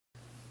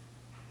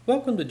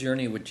Welcome to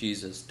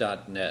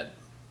JourneyWithJesus.net,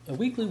 a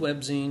weekly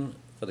webzine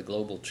for the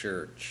global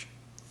church.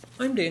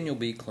 I'm Daniel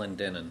B.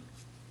 Clendenin.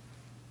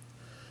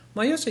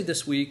 My essay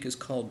this week is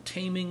called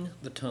Taming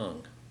the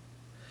Tongue.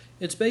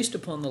 It's based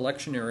upon the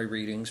lectionary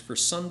readings for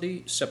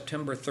Sunday,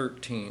 September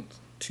 13th,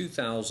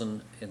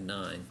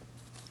 2009.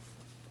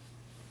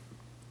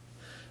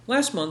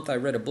 Last month I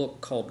read a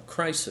book called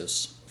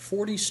Crisis,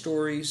 40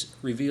 Stories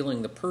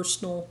Revealing the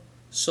Personal,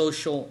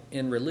 Social,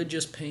 and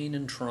Religious Pain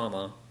and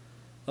Trauma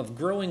of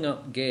Growing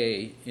Up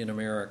Gay in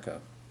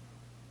America.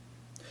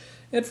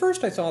 At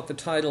first I thought the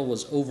title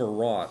was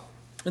overwrought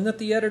and that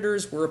the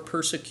editors were a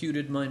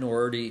persecuted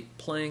minority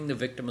playing the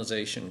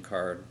victimization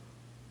card.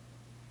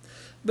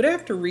 But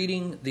after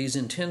reading these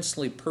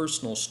intensely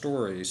personal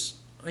stories,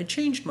 I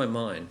changed my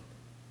mind.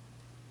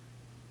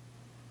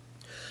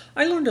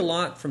 I learned a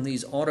lot from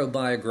these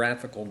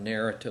autobiographical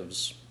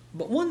narratives,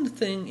 but one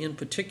thing in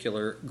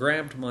particular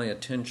grabbed my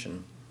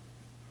attention.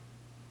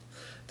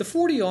 The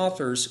 40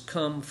 authors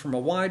come from a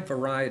wide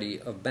variety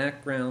of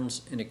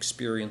backgrounds and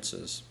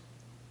experiences.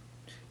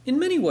 In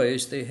many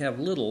ways, they have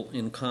little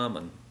in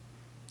common.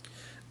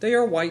 They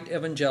are white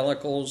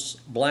evangelicals,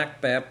 black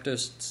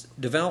Baptists,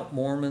 devout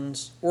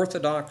Mormons,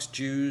 Orthodox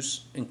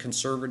Jews, and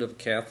conservative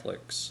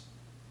Catholics.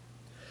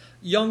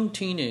 Young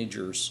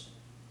teenagers,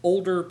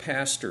 older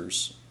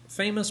pastors,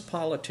 famous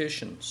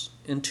politicians,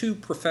 and 2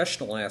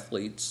 professional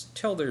athletes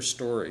tell their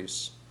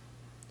stories.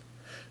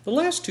 The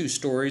last 2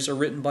 stories are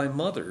written by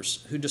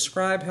mothers who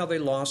describe how they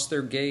lost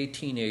their gay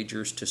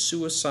teenagers to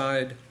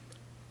suicide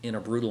and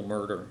a brutal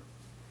murder.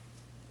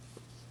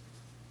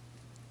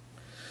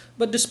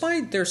 But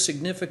despite their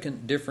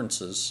significant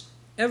differences,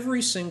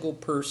 every single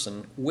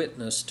person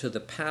witnessed to the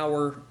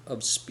power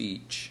of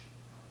speech.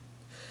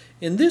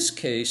 In this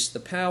case, the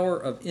power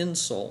of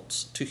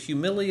insults to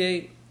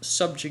humiliate,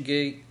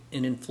 subjugate,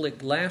 and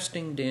inflict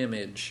lasting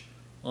damage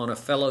on a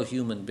fellow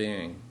human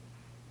being.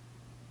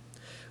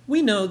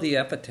 We know the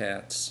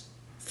epithets: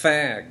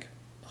 fag,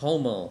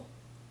 homo,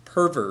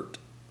 pervert,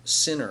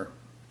 sinner.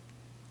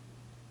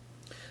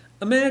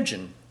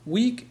 Imagine,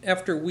 week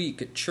after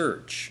week at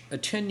church, a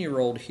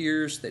 10-year-old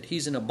hears that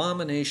he's an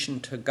abomination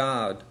to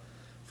God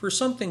for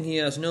something he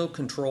has no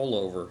control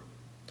over,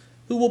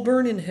 who will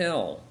burn in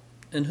hell,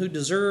 and who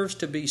deserves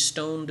to be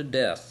stoned to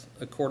death,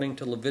 according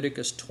to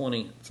Leviticus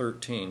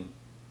 20:13.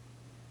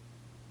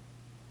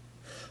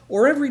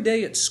 Or every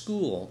day at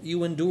school,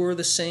 you endure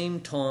the same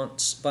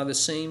taunts by the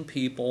same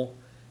people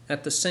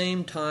at the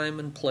same time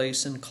and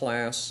place in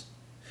class,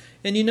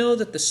 and you know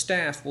that the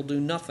staff will do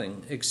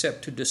nothing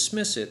except to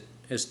dismiss it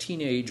as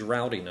teenage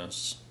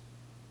rowdiness.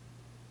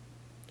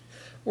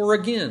 Or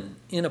again,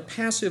 in a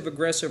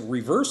passive-aggressive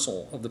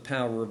reversal of the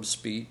power of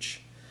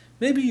speech,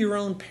 maybe your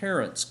own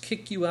parents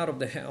kick you out of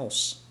the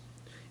house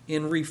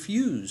and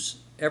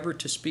refuse ever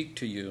to speak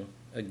to you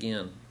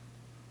again.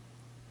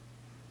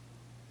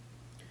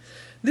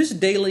 This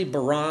daily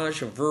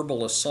barrage of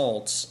verbal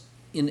assaults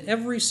in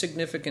every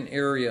significant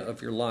area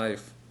of your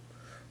life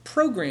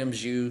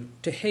programs you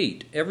to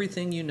hate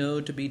everything you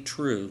know to be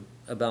true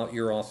about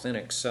your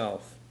authentic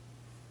self.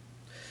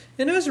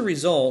 And as a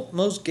result,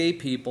 most gay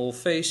people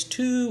face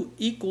 2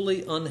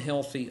 equally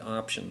unhealthy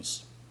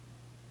options.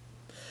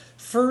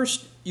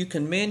 First, you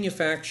can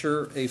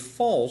manufacture a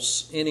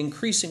false and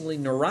increasingly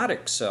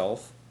neurotic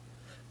self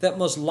that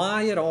must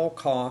lie at all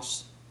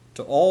costs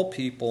to all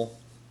people,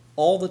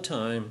 all the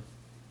time,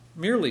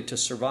 merely to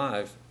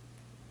survive.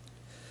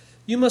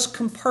 You must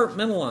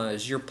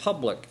compartmentalize your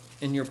public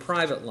and your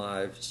private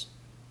lives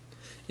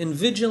and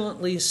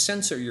vigilantly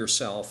censor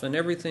yourself in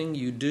everything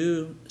you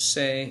do,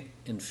 say,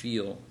 and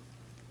feel.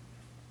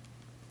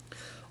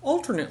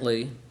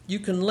 Alternately, you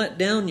can let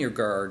down your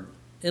guard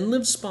and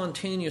live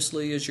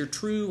spontaneously as your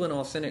true and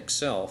authentic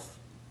self.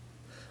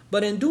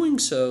 But in doing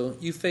so,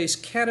 you face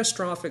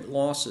catastrophic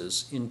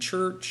losses in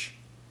church,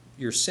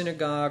 your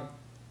synagogue,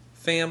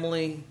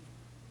 family,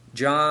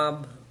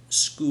 job,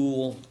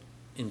 school,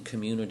 and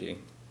community.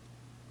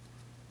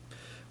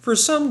 For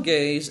some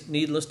gays,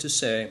 needless to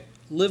say,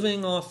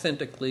 living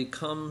authentically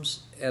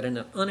comes at an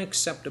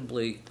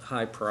unacceptably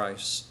high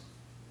price.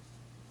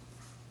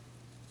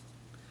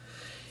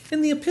 In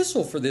the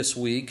epistle for this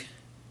week,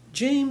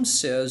 James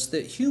says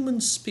that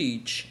human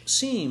speech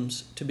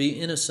seems to be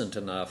innocent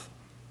enough.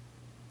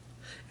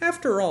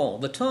 After all,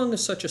 the tongue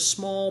is such a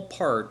small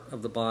part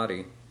of the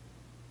body.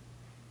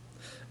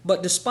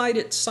 But despite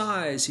its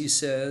size, he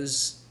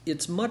says,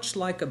 it's much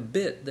like a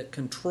bit that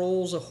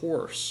controls a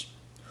horse,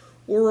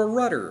 or a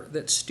rudder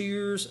that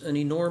steers an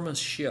enormous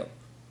ship.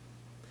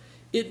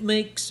 It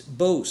makes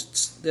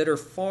boasts that are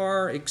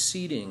far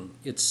exceeding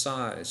its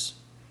size.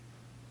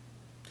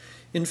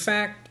 In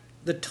fact,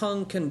 the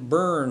tongue can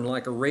burn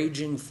like a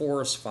raging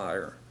forest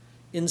fire,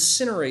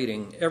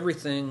 incinerating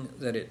everything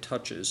that it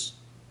touches.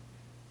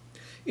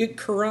 It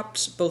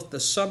corrupts both the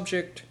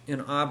subject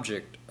and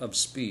object of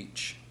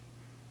speech.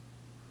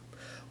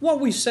 What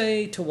we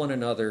say to one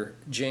another,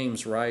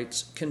 James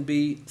writes, can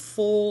be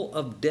full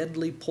of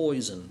deadly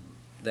poison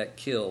that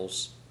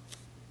kills.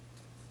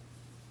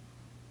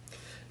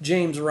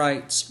 James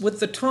writes, "With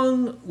the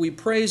tongue we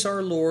praise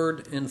our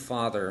Lord and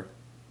Father,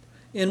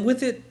 and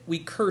with it we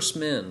curse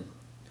men,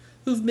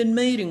 who've been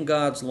made in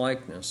God's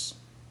likeness.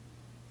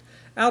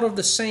 Out of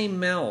the same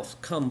mouth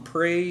come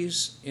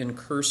praise and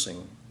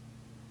cursing.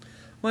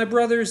 My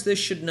brothers, this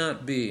should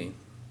not be.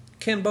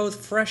 Can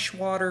both fresh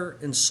water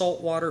and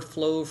salt water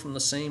flow from the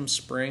same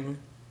spring?"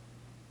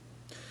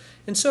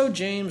 And so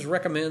James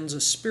recommends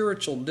a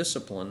spiritual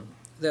discipline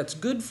that's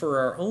good for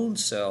our own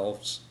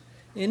selves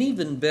and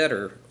even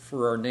better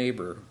for our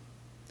neighbor.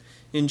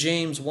 In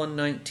James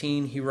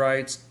 1:19 he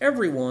writes,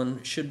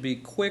 "Everyone should be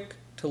quick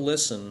to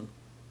listen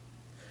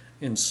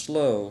and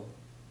slow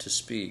to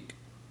speak."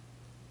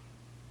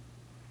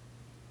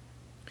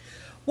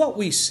 What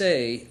we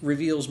say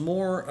reveals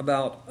more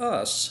about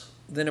us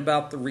than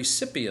about the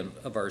recipient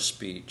of our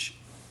speech.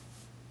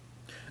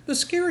 The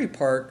scary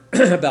part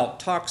about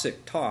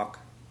toxic talk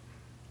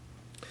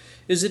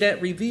is that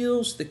it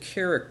reveals the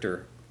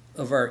character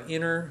of our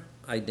inner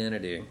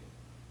identity.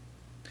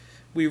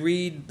 We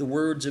read the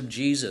words of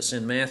Jesus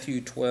in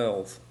Matthew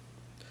 12.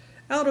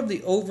 "Out of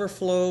the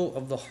overflow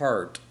of the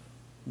heart,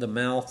 the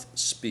mouth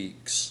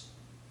speaks.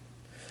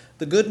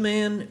 The good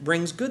man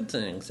brings good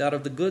things out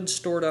of the good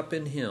stored up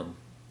in him.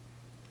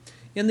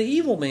 And the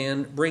evil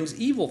man brings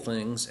evil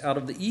things out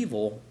of the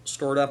evil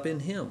stored up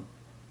in him.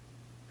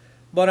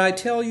 But I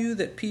tell you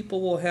that people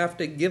will have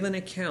to give an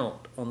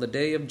account on the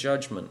day of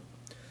judgment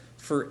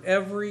for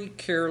every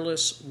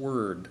careless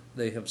word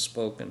they have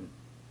spoken.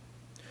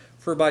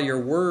 For by your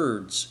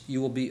words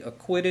you will be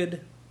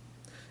acquitted,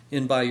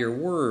 and by your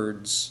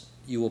words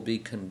you will be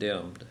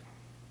condemned."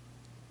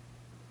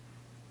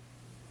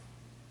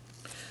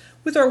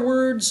 With our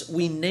words,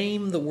 we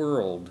name the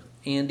world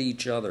and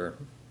each other.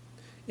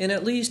 And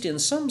at least in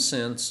some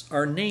sense,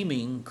 our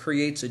naming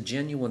creates a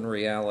genuine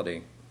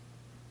reality.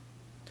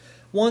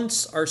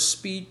 Once our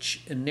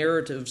speech and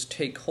narratives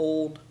take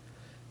hold,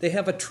 they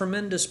have a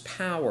tremendous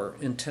power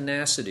and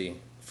tenacity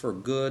for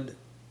good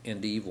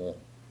and evil.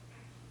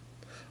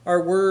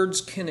 Our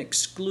words can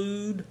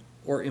exclude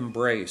or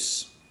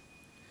embrace,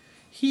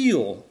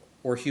 heal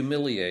or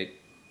humiliate,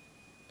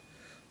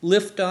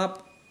 lift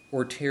up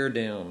or tear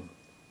down.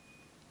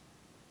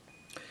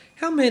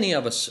 How many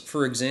of us,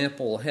 for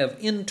example, have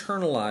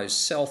internalized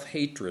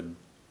self-hatred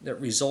that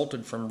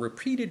resulted from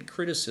repeated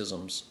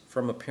criticisms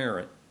from a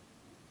parent?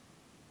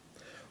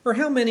 Or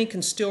how many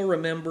can still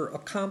remember a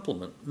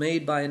compliment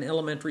made by an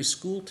elementary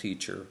school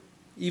teacher,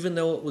 even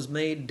though it was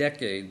made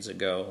decades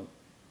ago?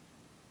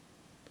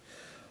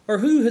 Or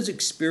who has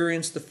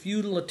experienced the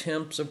futile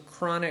attempts of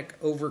chronic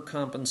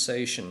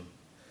overcompensation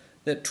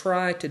that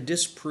try to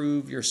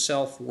disprove your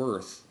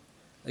self-worth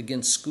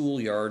against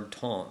schoolyard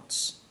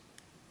taunts?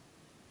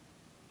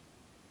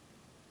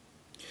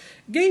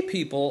 Gay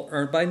people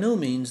are by no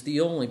means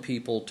the only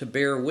people to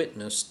bear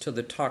witness to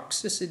the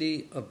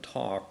toxicity of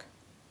talk.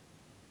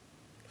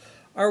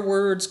 Our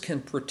words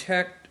can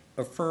protect,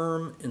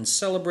 affirm, and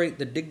celebrate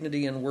the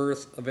dignity and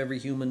worth of every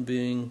human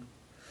being,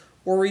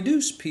 or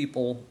reduce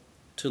people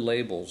to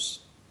labels.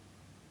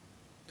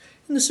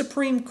 In the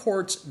Supreme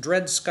Court's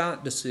Dred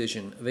Scott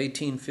decision of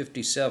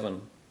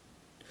 1857,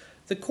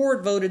 the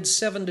court voted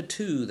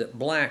 7-2 that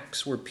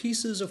blacks were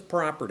pieces of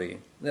property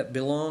that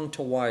belonged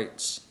to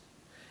whites,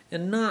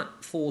 and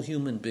not full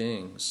human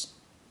beings.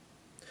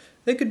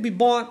 They could be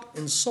bought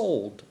and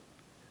sold,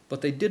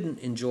 but they didn't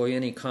enjoy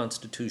any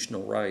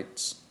constitutional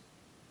rights.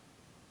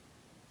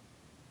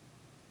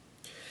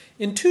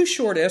 In two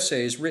short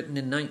essays written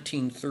in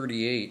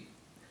 1938,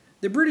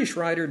 the British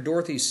writer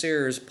Dorothy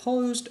Sayers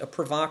posed a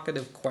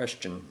provocative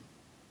question: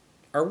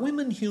 are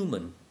women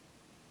human?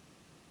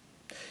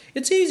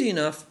 It's easy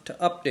enough to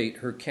update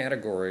her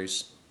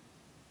categories.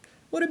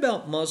 What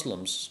about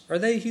Muslims? Are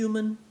they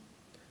human?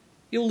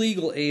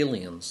 Illegal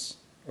aliens,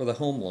 or the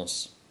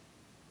homeless?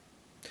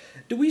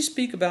 Do we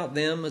speak about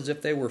them as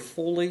if they were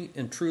fully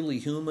and truly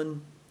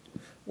human,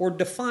 or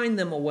define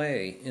them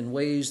away in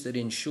ways that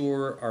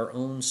ensure our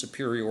own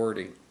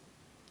superiority?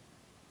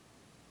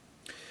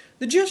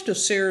 The gist of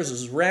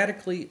Sayers'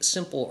 radically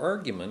simple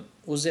argument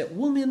was that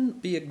women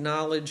be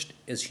acknowledged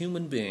as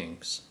human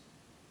beings,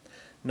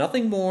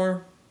 nothing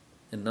more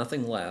and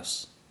nothing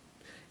less,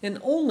 and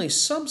only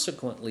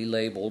subsequently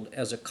labeled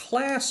as a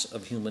class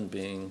of human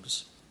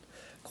beings,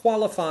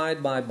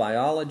 qualified by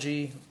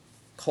biology,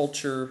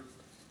 culture,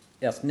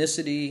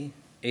 ethnicity,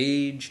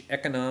 age,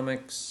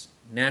 economics,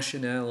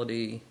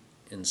 nationality,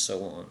 and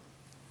so on.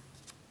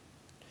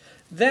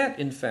 That,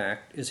 in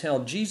fact, is how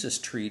Jesus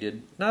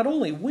treated not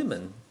only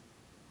women,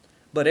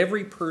 but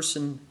every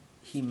person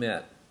he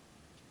met.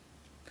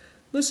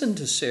 Listen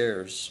to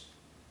Sayers.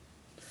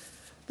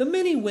 "The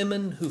many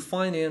women who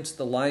financed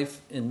the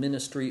life and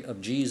ministry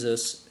of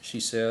Jesus," she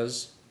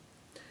says,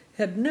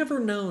 "had never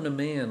known a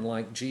man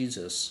like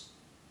Jesus.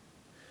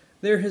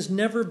 There has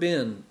never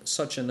been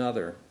such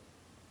another.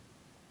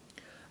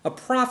 A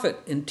prophet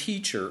and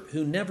teacher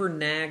who never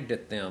nagged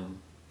at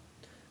them,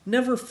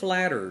 never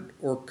flattered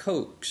or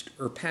coaxed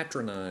or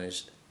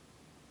patronized,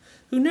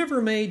 who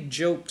never made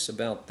jokes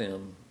about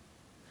them,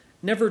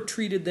 never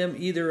treated them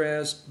either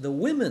as the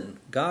women,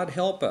 God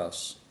help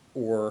us,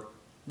 or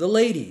the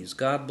ladies,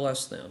 God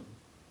bless them,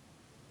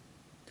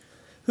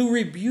 who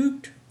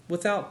rebuked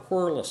without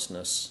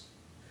querulousness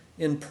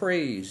and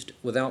praised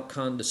without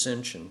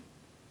condescension,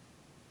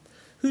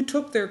 who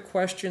took their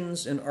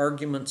questions and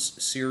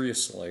arguments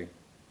seriously,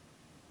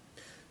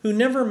 who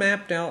never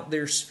mapped out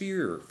their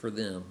sphere for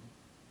them,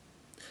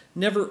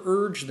 never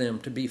urged them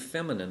to be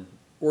feminine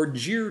or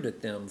jeered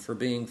at them for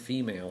being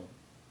female,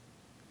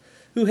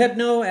 who had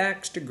no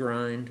axe to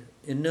grind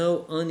and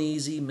no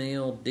uneasy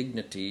male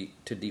dignity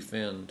to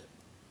defend,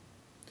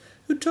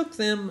 who took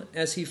them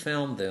as he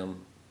found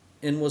them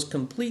and was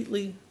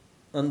completely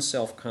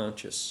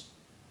unself-conscious.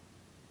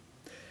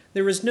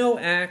 There is no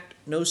act,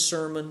 no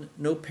sermon,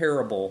 no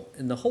parable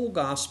in the whole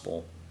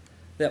gospel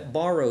that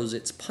borrows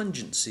its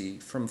pungency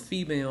from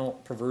female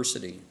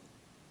perversity.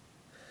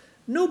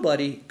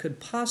 Nobody could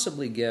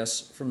possibly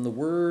guess from the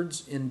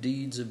words and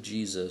deeds of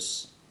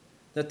Jesus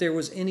that there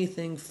was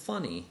anything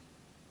funny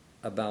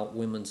about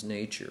women's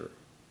nature.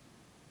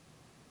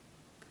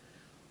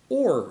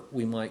 Or,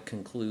 we might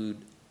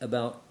conclude,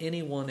 about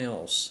anyone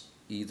else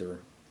either.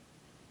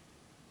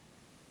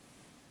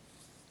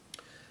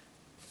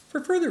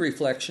 For further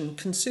reflection,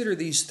 consider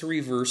these 3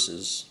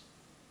 verses.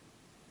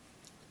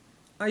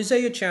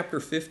 Isaiah chapter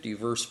 50,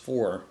 verse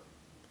 4.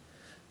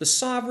 The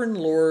sovereign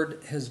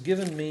Lord has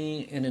given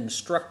me an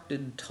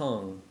instructed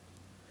tongue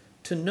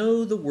to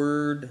know the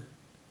word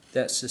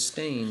that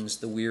sustains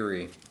the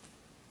weary.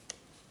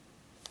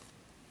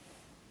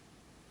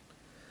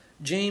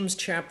 James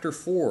chapter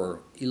 4,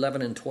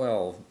 11 and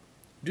 12.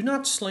 Do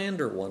not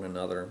slander one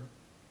another.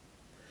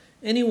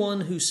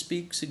 Anyone who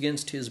speaks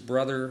against his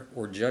brother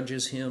or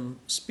judges him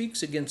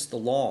speaks against the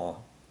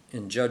law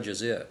and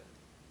judges it.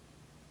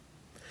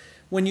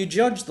 When you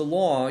judge the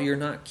law, you're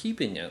not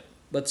keeping it,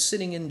 but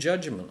sitting in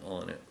judgment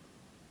on it.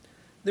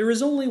 There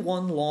is only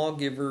one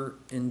lawgiver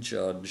and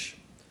judge,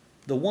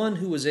 the one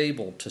who is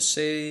able to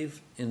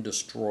save and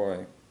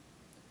destroy.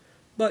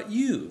 But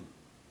you,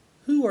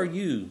 who are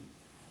you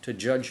to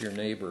judge your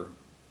neighbor?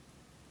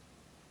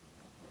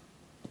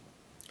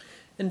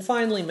 And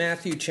finally,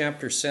 Matthew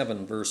chapter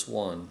 7, verse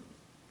 1.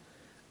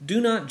 Do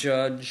not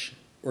judge,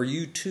 or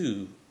you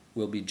too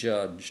will be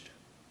judged.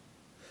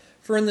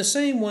 For in the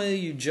same way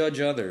you judge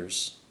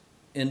others,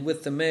 and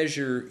with the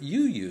measure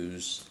you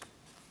use,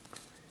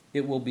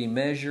 it will be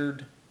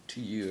measured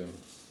to you.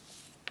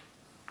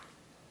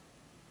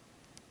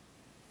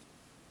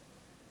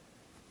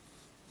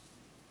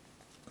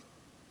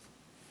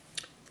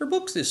 For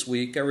books this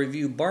week, I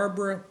review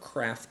Barbara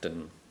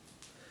Crafton.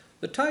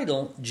 The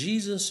title,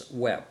 Jesus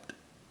Wept,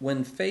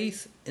 When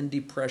Faith and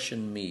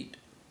Depression Meet.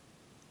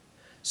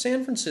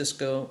 San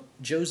Francisco,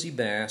 Josie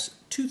Bass,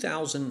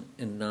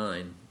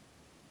 2009.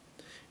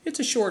 It's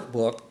a short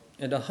book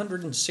and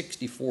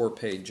 164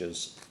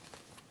 pages.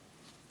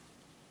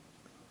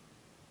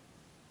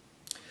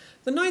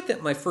 The night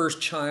that my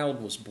first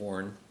child was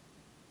born,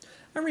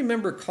 I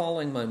remember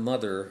calling my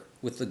mother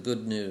with the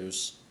good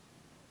news.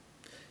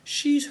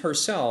 She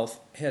herself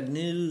had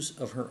news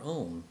of her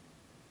own.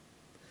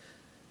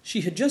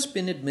 She had just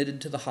been admitted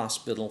to the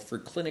hospital for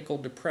clinical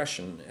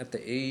depression at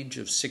the age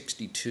of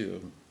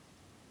 62.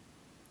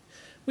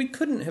 We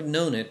couldn't have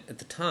known it at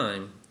the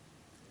time,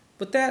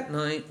 but that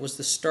night was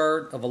the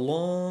start of a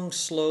long,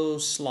 slow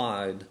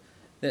slide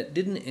that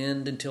didn't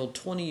end until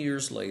 20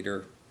 years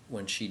later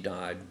when she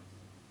died.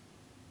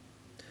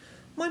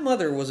 My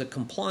mother was a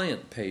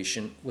compliant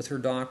patient with her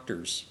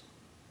doctors,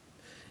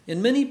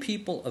 and many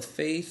people of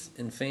faith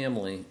and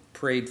family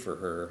prayed for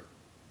her.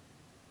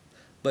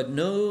 But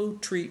no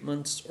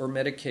treatments or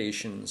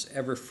medications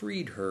ever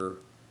freed her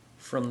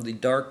from the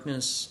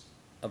darkness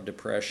of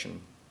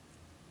depression.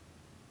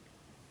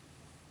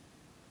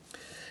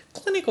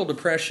 Clinical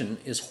depression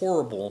is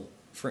horrible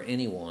for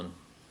anyone,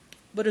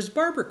 but as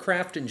Barbara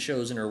Crafton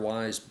shows in her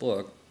wise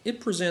book, it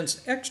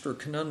presents extra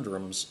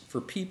conundrums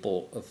for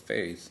people of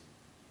faith.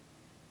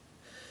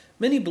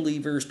 Many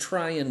believers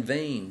try in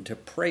vain to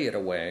pray it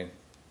away.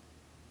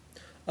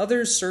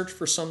 Others search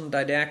for some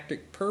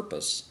didactic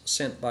purpose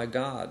sent by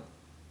God.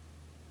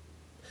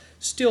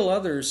 Still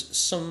others,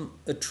 some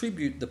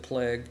attribute the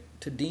plague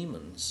to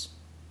demons,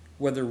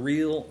 whether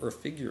real or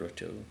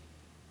figurative.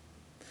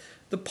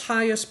 The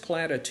pious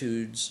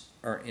platitudes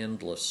are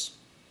endless.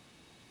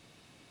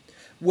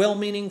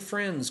 Well-meaning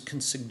friends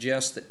can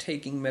suggest that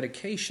taking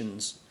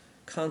medications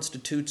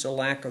constitutes a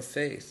lack of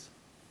faith.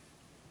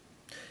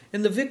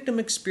 And the victim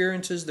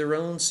experiences their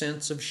own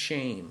sense of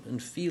shame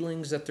and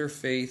feelings that their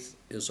faith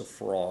is a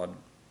fraud.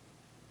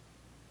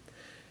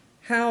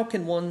 How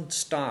can one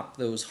stop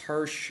those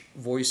harsh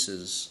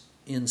voices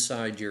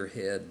inside your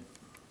head?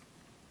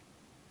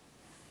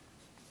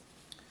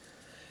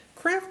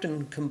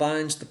 Crafton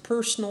combines the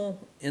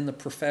personal and the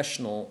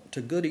professional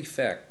to good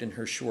effect in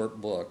her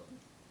short book.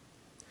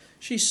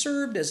 She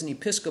served as an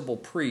Episcopal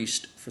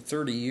priest for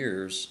 30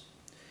 years,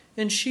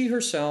 and she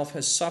herself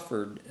has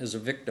suffered as a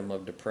victim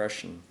of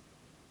depression.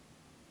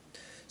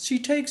 She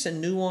takes a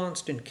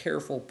nuanced and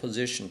careful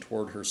position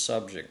toward her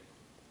subject.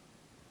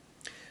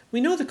 We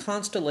know the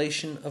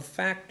constellation of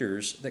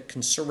factors that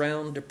can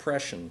surround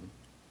depression.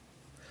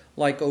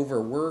 like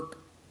overwork,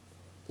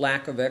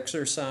 lack of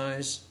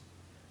exercise,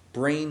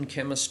 brain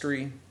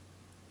chemistry,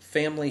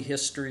 family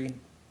history,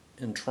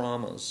 and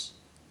traumas.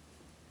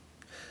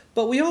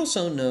 But we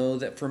also know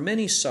that for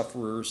many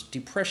sufferers,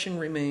 depression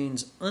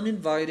remains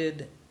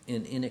uninvited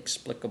and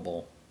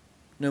inexplicable,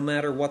 no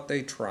matter what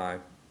they try.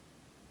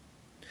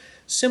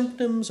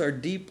 Symptoms are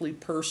deeply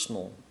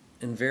personal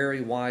and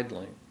vary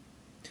widely,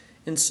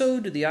 and so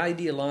do the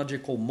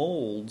ideological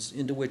molds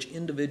into which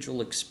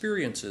individual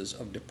experiences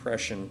of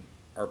depression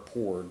are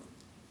poured.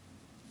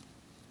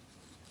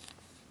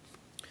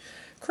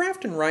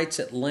 Crafton writes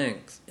at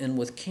length and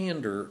with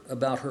candor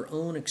about her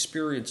own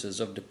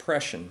experiences of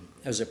depression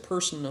as a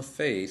person of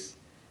faith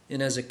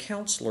and as a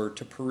counselor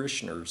to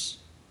parishioners.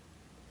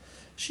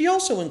 She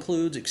also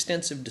includes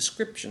extensive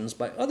descriptions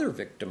by other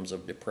victims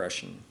of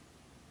depression.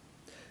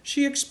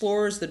 She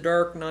explores the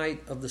dark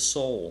night of the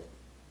soul,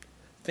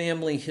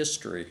 family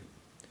history,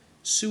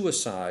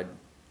 suicide,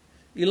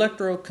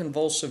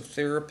 electroconvulsive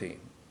therapy,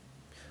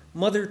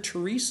 Mother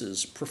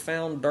Teresa's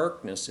profound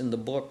darkness in the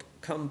book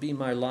Come Be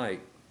My Light,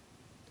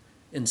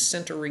 and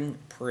centering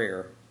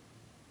prayer.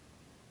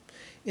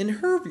 In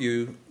her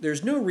view,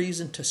 there's no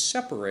reason to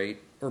separate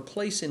or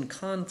place in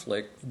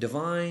conflict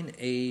divine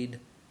aid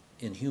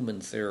and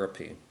human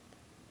therapy.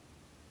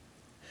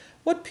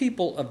 What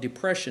people of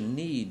depression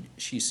need,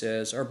 she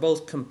says, are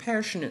both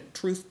compassionate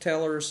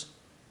truth-tellers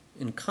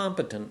and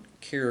competent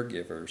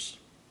caregivers.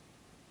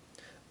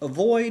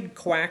 Avoid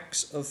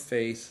quacks of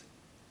faith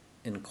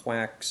and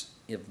quacks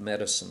of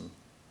medicine.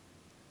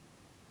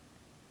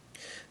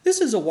 This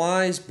is a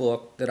wise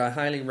book that I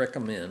highly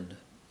recommend,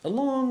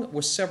 along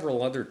with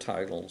several other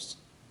titles.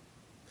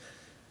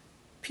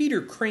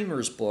 Peter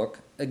Kramer's book,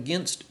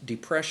 Against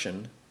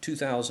Depression,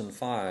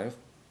 2005,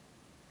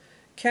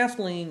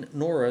 Kathleen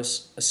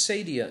Norris'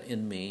 Acedia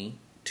in Me,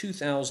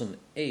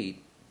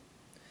 2008,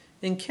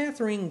 and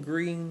Catherine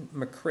Green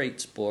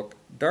McCrate's book,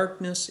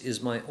 Darkness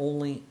is My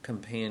Only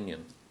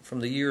Companion, from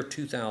the year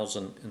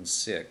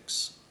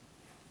 2006.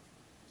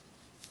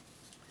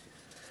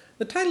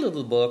 The title of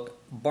the book,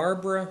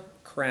 Barbara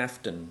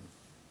Crafton,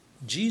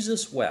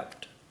 Jesus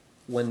Wept,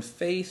 When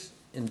Faith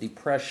and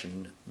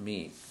Depression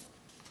Meet.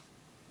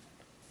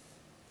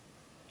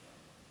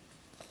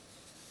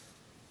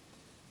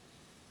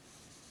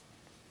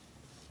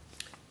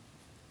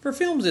 For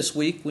films this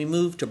week, we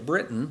move to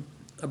Britain,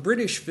 a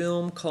British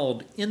film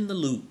called In the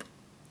Loop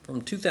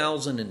from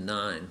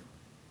 2009.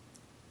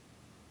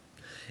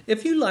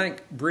 If you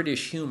like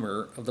British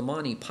humor of the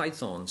Monty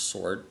Python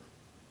sort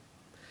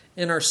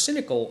and are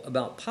cynical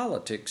about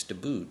politics to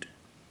boot,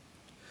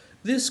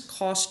 this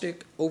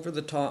caustic,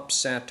 over-the-top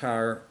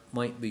satire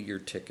might be your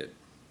ticket.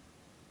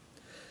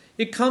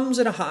 It comes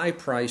at a high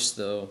price,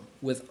 though,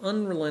 with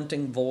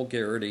unrelenting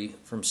vulgarity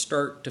from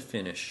start to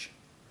finish,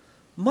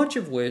 much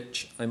of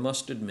which, I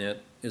must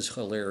admit, is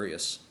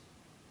hilarious.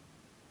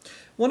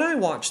 When I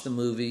watched the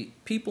movie,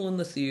 people in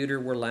the theater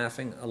were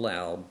laughing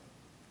aloud.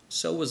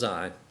 So was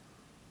I.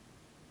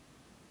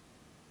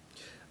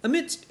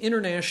 Amidst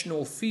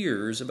international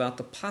fears about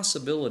the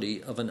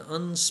possibility of an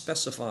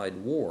unspecified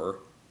war,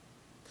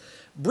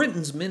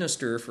 Britain's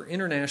Minister for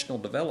International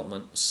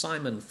Development,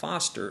 Simon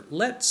Foster,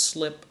 let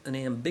slip an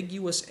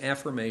ambiguous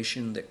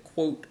affirmation that,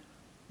 quote,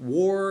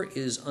 war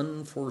is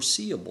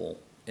unforeseeable,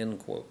 end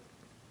quote.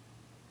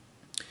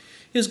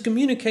 His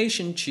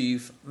communication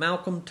chief,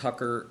 Malcolm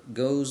Tucker,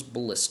 goes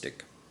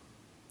ballistic.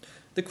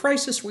 The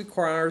crisis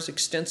requires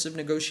extensive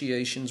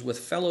negotiations with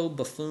fellow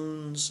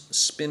buffoons,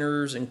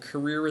 spinners, and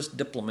careerist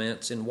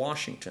diplomats in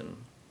Washington,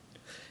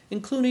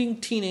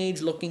 including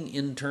teenage-looking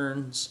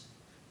interns,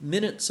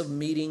 minutes of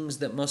meetings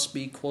that must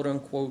be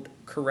quote-unquote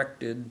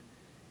corrected,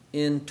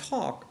 and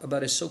talk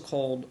about a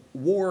so-called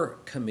war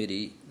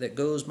committee that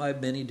goes by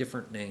many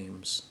different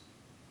names.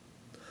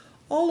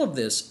 All of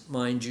this,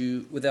 mind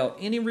you, without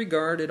any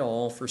regard at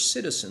all for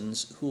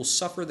citizens who will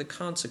suffer the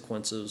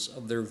consequences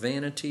of their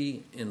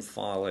vanity and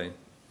folly.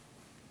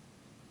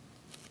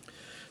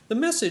 The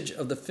message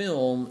of the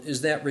film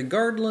is that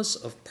regardless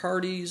of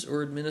parties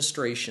or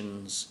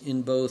administrations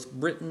in both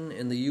Britain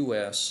and the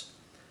U.S.,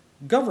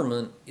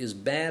 government is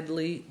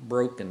badly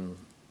broken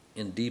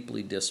and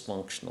deeply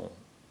dysfunctional.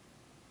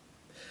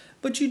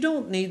 But you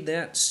don't need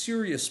that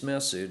serious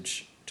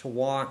message to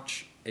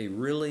watch a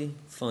really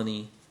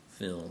funny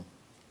film.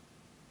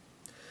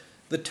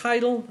 The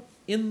title,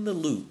 In the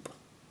Loop,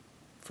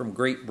 from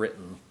Great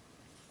Britain.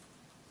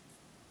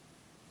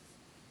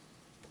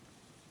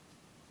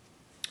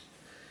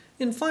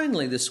 And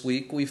finally this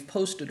week, we've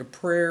posted a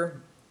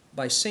prayer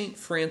by St.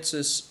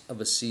 Francis of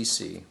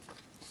Assisi.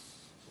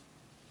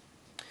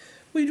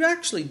 We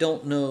actually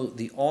don't know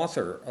the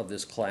author of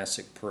this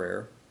classic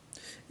prayer,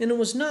 and it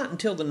was not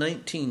until the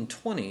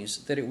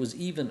 1920s that it was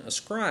even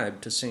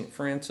ascribed to St.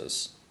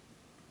 Francis.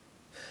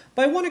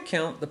 By one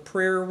account, the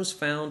prayer was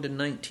found in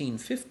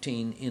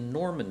 1915 in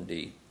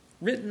Normandy,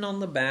 written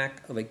on the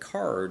back of a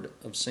card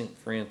of St.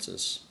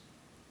 Francis.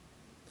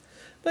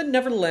 But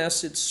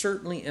nevertheless, it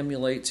certainly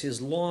emulates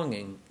his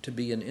longing to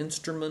be an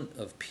instrument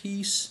of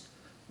peace,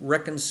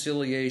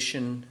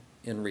 reconciliation,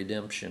 and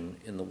redemption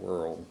in the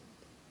world.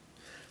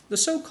 The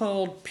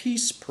so-called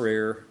peace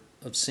prayer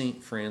of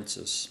St.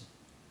 Francis.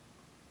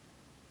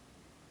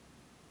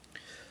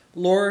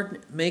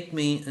 Lord, make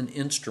me an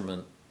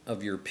instrument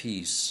of your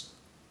peace.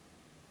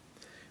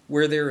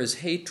 Where there is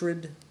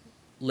hatred,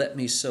 let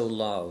me sow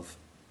love.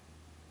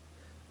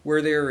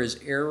 Where there is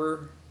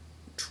error,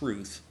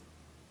 truth.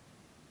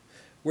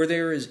 Where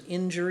there is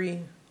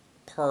injury,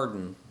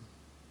 pardon.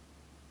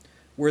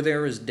 Where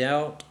there is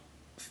doubt,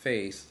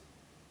 faith.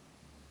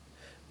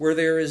 Where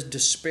there is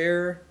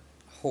despair,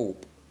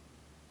 hope.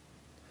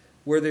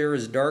 Where there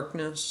is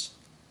darkness,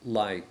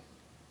 light.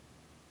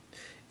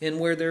 And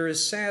where there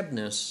is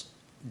sadness,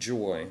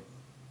 joy.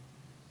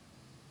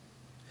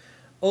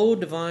 O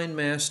Divine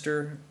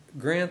Master,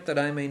 grant that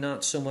I may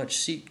not so much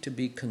seek to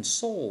be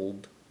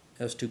consoled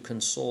as to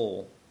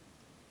console,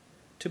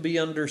 to be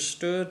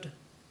understood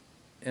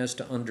as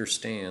to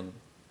understand,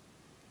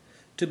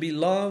 to be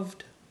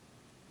loved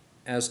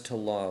as to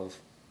love.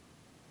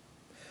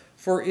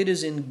 For it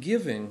is in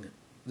giving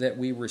that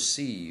we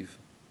receive.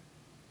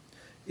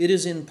 It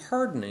is in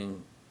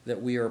pardoning that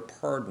we are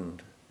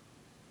pardoned.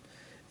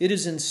 It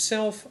is in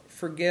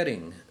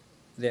self-forgetting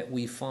that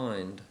we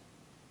find.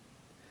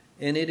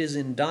 And it is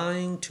in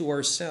dying to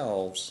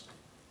ourselves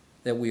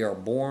that we are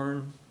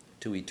born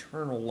to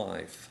eternal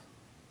life.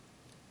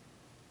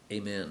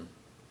 Amen.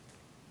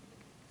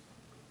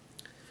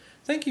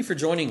 Thank you for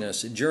joining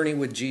us at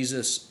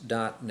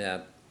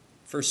JourneyWithJesus.net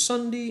for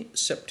Sunday,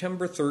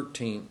 September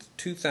 13th,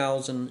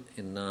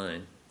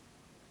 2009.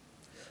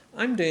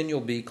 I'm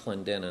Daniel B.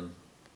 Clendenin.